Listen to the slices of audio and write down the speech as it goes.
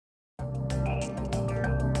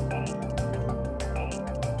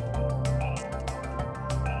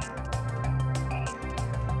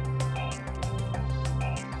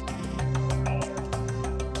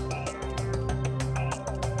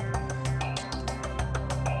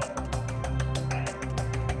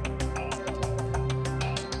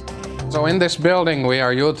So in this building we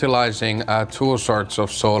are utilizing two sorts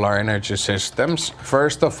of solar energy systems.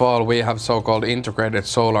 First of all, we have so-called integrated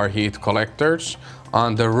solar heat collectors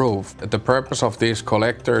on the roof. The purpose of these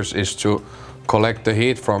collectors is to collect the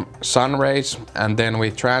heat from sun rays, and then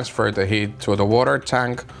we transfer the heat to the water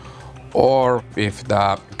tank, or if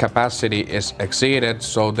the capacity is exceeded,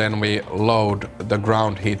 so then we load the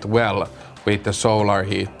ground heat well with the solar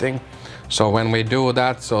heating. So when we do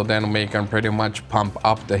that, so then we can pretty much pump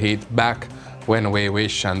up the heat back when we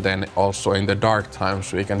wish, and then also in the dark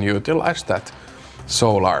times we can utilize that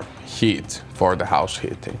solar heat for the house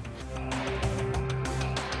heating.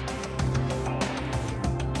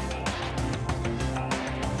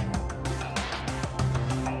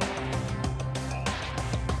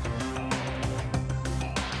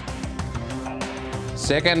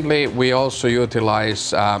 Secondly, we also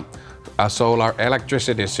utilize a solar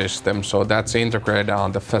electricity system, so that's integrated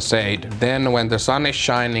on the facade. Then when the sun is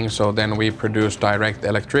shining, so then we produce direct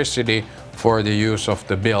electricity for the use of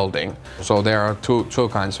the building. So there are two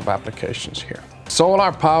kinds of applications here.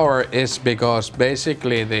 Solar power is because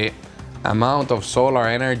basically the amount of solar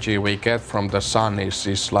energy we get from the sun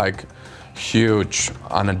is like huge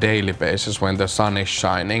on a daily basis when the sun is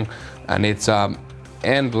shining, and it's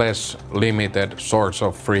endless limited source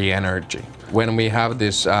of free energy. When we have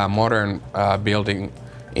this modern building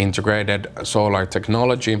integrated solar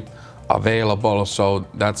technology available, so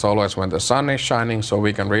that's always when the sun is shining, so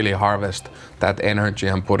we can really harvest that energy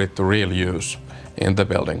and put it to real use in the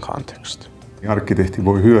building context. Arkkitehti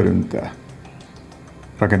voi hyödyntää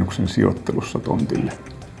rakennuksen sijoittelussa tontille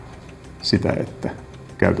sitä, että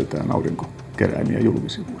käytetään aurinkokeräimiä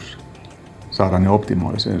julkisivuissa. Saadaan ne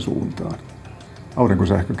optimaaliseen suuntaan.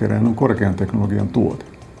 Aurinkosähkökeräin on korkean teknologian tuote.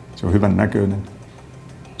 Se on hyvän näköinen,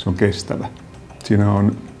 se on kestävä. Siinä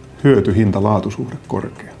on hyöty-hinta-laatusuhde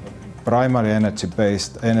korkea. Primary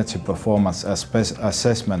energy-based energy performance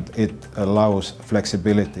assessment, it allows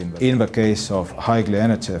flexibility. In the case of highly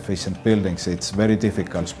energy efficient buildings, it's very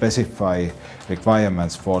difficult to specify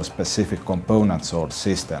requirements for specific components or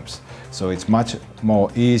systems. So it's much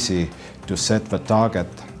more easy to set the target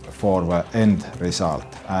for the end result,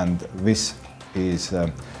 and this is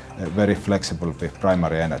very flexible with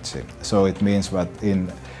primary energy. So it means that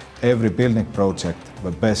in every building project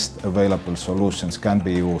the best available solutions can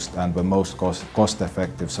be used, and the most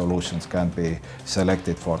cost-effective solutions can be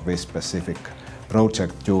selected for this specific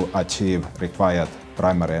project to achieve required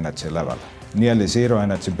primary energy level. Nearly zero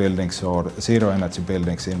energy buildings or zero energy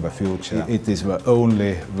buildings in the future, it is the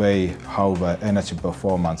only way how the energy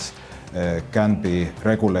performance can be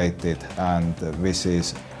regulated, and this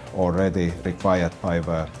is already required by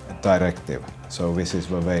the directive. So this is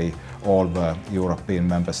the way all the European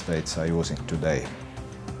member states are using today.